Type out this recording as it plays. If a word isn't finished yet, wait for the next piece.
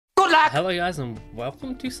luck! Hello guys and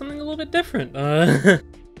welcome to something a little bit different.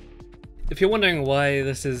 If you're wondering why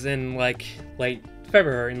this is in like late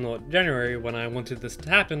February, not January, when I wanted this to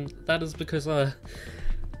happen, that is because I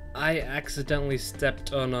accidentally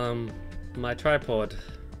stepped on my tripod,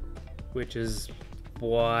 which is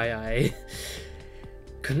why I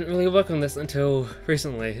couldn't really work on this until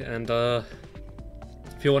recently. And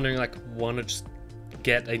if you're wondering like why not just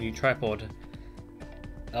get a new tripod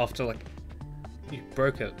after like you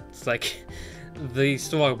broke it, it's like the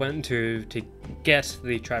store I went to get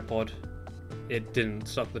the tripod, it didn't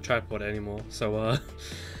stock the tripod anymore, so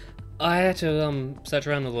I had to search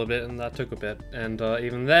around a little bit, and that took a bit, and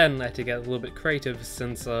even then I had to get a little bit creative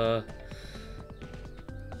since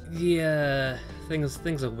yeah,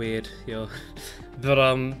 things are weird here. But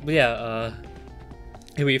yeah,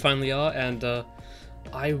 here we finally are, and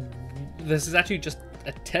this is actually just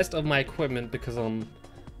a test of my equipment because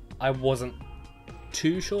I wasn't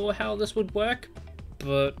too sure how this would work,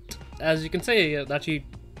 but as you can see, it actually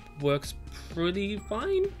works pretty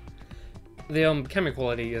fine. The camera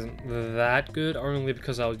quality isn't that good, only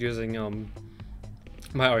because I was using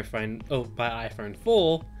my iPhone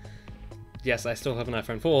 4. Yes, I still have an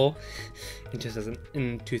iPhone 4.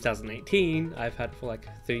 In 2018, I've had it for like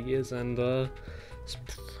 3 years, and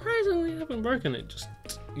surprisingly, I haven't broken it just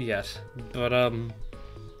yet. But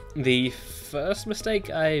the first mistake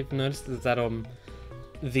I've noticed is that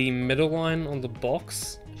the middle line on the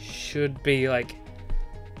box should be like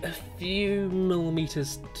a few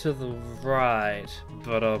millimeters to the right,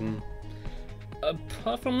 but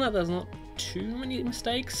apart from that, there's not too many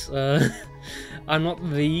mistakes. I'm not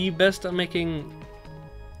the best at making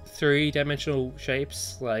three-dimensional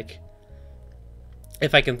shapes. Like,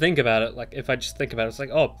 if I can think about it, like if I just think about it, it's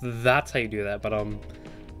like, oh, that's how you do that. But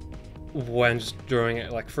when just drawing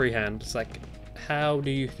it like freehand, it's like, how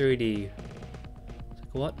do you 3D?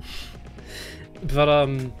 What? But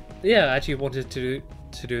yeah, I actually wanted to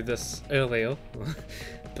do this earlier,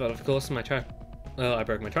 but of course I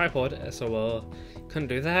broke my tripod, so couldn't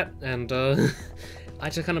do that, and I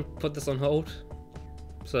just kind of put this on hold.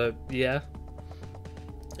 So yeah,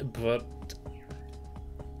 but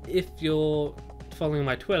if you're following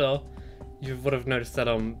my Twitter, you would have noticed that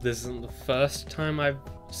this isn't the first time I've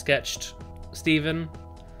sketched Steven.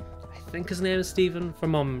 I think his name is Steven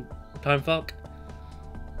from Timefuck.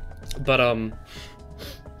 But I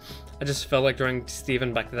just felt like drawing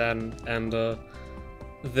Steven back then, and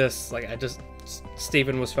this, like,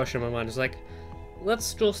 Steven was fresh in my mind. It's like,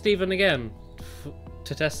 let's draw Steven again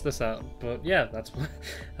to test this out. But yeah, that's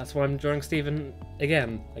why I'm drawing Steven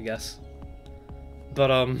again, I guess. But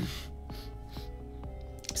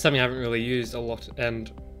something I haven't really used a lot,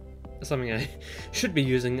 and something I should be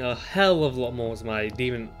using a hell of a lot more is my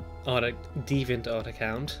DeviantArt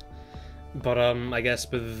account. But I guess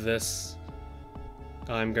with this,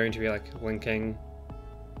 I'm going to be like linking.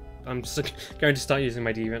 I'm just going to start using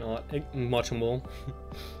my DeviantArt much more.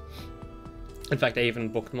 In fact, I even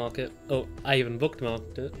bookmarked it. Oh, I even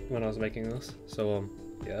bookmarked it when I was making this. So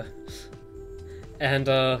yeah. And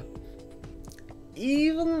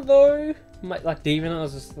even though like DeviantArt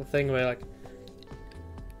is just the thing where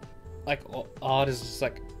like art is just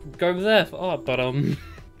like go there for art, but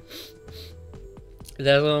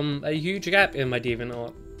there's a huge gap in my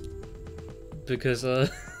DeviantArt because I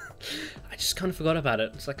just kind of forgot about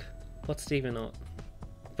it. It's like, what's DeviantArt?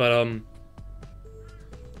 But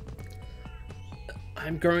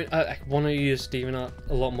I want to use DeviantArt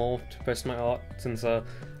a lot more to post my art, since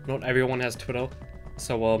not everyone has Twitter.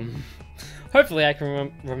 So hopefully I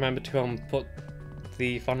can remember to put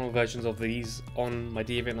the final versions of these on my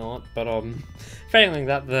DeviantArt. But failing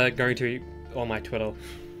that, they're going to be on my Twitter.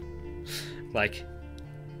 Like,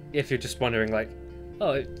 if you're just wondering, like,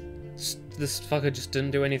 oh, this fucker just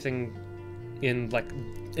didn't do anything in, like,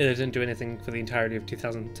 it didn't do anything for the entirety of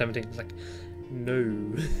 2017. It's like,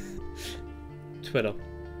 no. Twitter.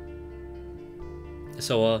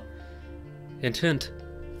 So, hint hint,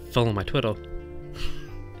 follow my Twitter.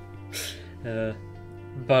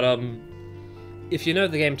 But, if you know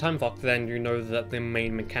the game Timefuck, then you know that the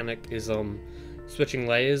main mechanic is, switching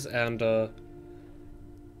layers, and,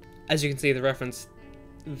 as you can see, the reference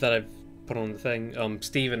that I've put on the thing,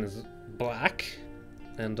 Steven is black,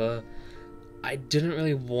 and I didn't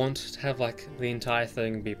really want to have like the entire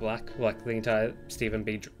thing be black, like the entire Steven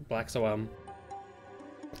be black, so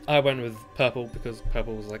I went with purple because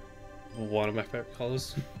purple was like one of my favorite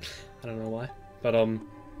colors. I don't know why, but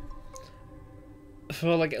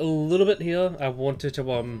for like a little bit here, I wanted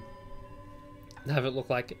to have it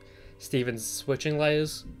look like Steven's switching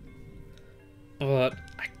layers. But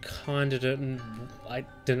I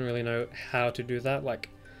didn't really know how to do that. Like,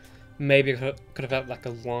 maybe could have had like a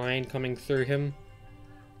line coming through him.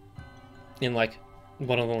 In like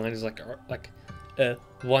one of the lines is like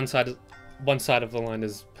one side of the line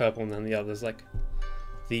is purple and then the other is like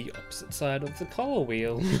the opposite side of the color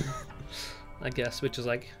wheel. I guess, which is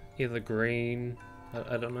like either green.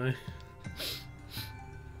 I don't know.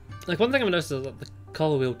 Like one thing I've noticed is that the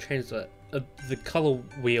color wheel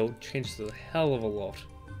changes a hell of a lot.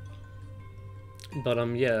 But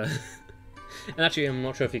yeah. And actually, I'm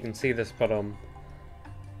not sure if you can see this, but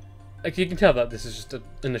like you can tell that this is just an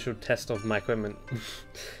initial test of my equipment.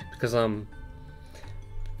 Because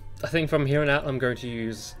I think from here on out I'm going to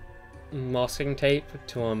use masking tape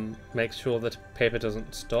to make sure that paper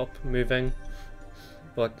doesn't stop moving.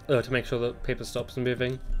 Like to make sure that paper stops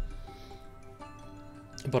moving.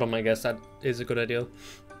 But I guess that is a good idea.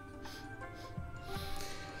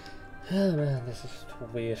 Oh man, this is just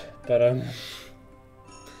weird. But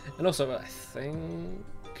and also I think,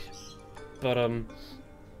 but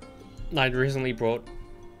I'd recently brought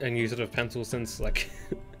a new set of pencils since like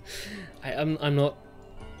I'm not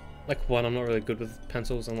like I'm not really good with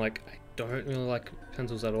pencils, and like I don't really like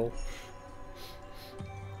pencils at all.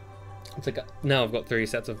 It's like now I've got 3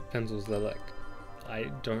 sets of pencils that like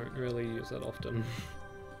I don't really use that often.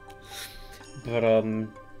 But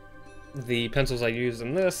the pencils I use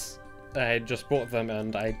in this, I just bought them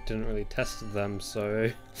and I didn't really test them,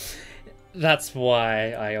 so that's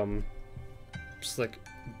why I just like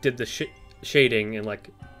did the shading in like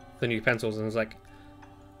the new pencils, and it's like,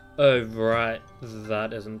 oh right,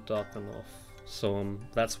 that isn't dark enough. So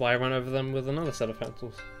that's why I ran over them with another set of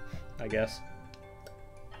pencils, I guess.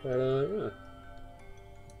 Yeah.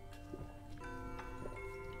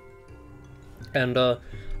 And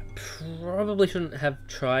probably shouldn't have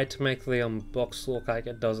tried to make the box look like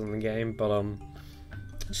it does in the game, but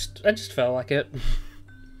I just felt like it.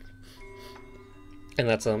 And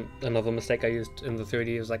that's another mistake I used in the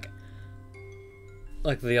 3D is like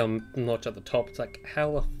the notch at the top. It's like,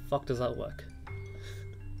 how the fuck does that work?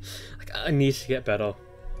 Like I need to get better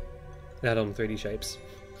at 3D shapes.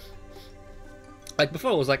 Like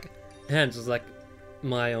before it was like hands was like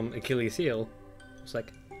my Achilles heel. It's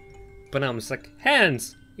like, but now I'm just like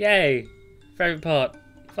hands, yay, favorite part,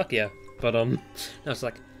 fuck yeah. But now it's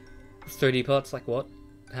like 3D parts, like what?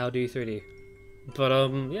 How do you 3D? But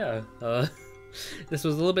yeah, this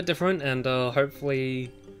was a little bit different, and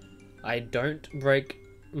hopefully I don't break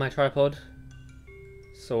my tripod.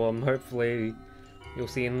 So hopefully you'll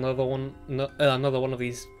see another one of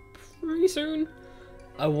these pretty soon.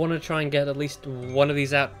 I want to try and get at least one of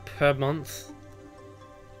these out per month.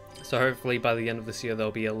 So hopefully by the end of this year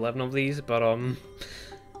there'll be 11 of these, but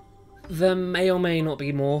there may or may not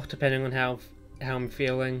be more depending on how I'm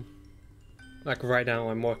feeling. Like right now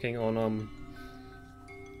I'm working on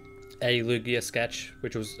a Lugia sketch,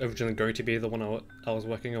 which was originally going to be the one I was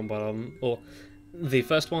working on, but or the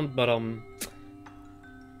first one, but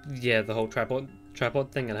yeah, the whole tripod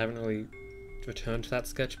thing, and I haven't really returned to that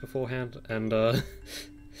sketch beforehand, and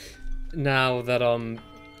now that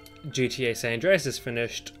GTA San Andreas is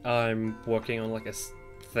finished, I'm working on like a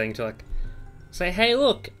thing to like say, hey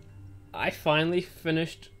look, I finally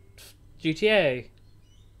finished GTA,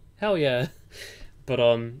 hell yeah. But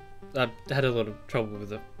I had a lot of trouble with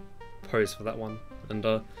the pose for that one, and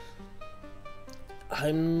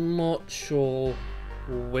I'm not sure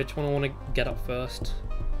which one I want to get up first.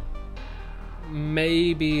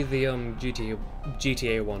 Maybe the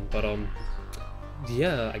GTA one, but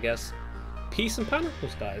yeah, I guess peace and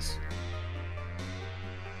pineapples, guys.